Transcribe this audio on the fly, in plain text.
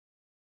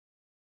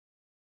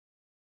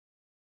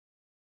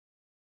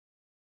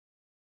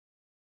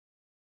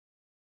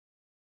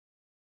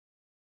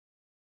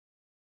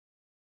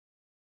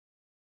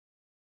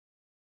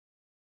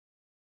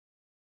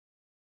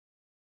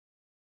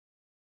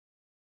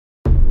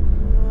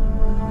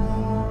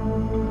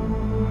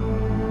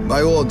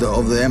By order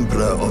of the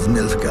Emperor of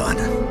Nilfgaard,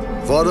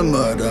 for the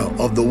murder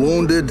of the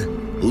wounded,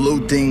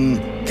 looting,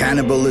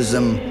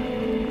 cannibalism,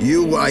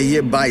 you are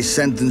hereby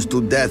sentenced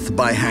to death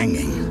by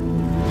hanging.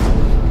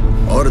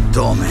 Or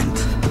torment.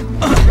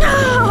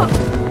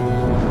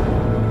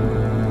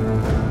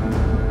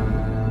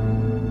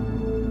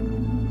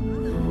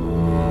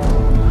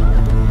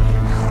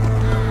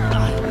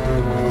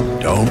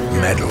 Don't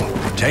meddle.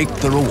 Take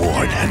the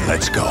reward and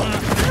let's go.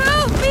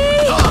 Help me!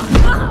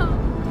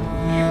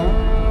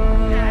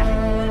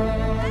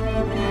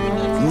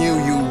 Knew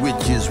you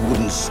witches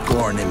wouldn't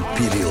scorn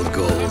Imperial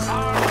gold.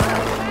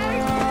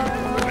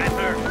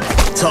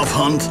 Tough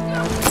hunt.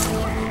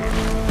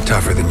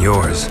 Tougher than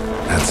yours,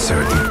 that's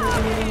certain.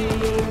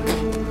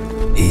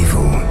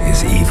 Evil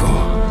is evil.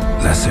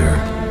 Lesser,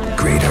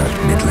 greater,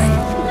 middling,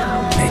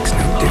 makes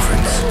no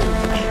difference.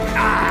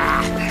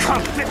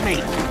 Can't fit me!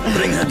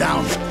 Bring her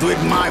down. Do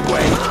it my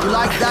way. You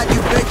like that,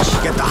 you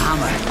bitch? Get the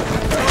hammer.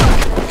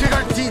 Kick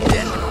her teeth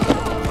in.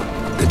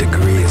 The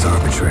degree is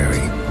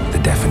arbitrary, the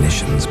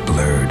definition's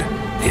blurred.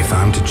 If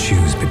I'm to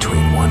choose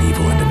between one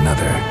evil and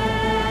another,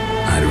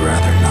 I'd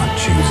rather not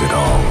choose at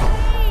all.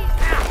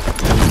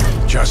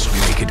 Just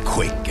make it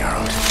quick,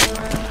 Geralt.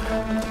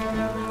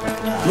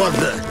 What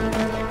the?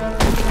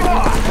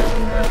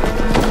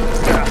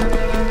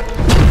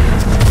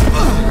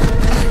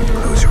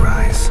 Close your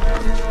eyes.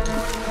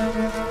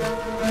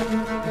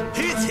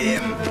 Hit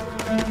him!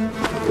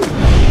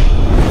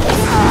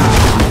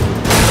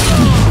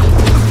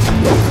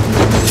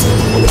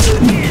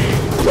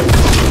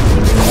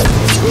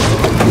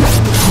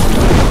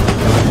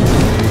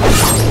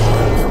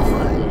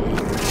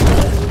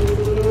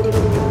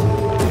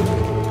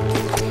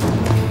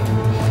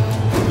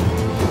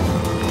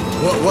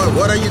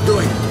 What are you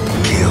doing?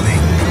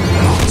 Killing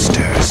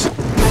monsters.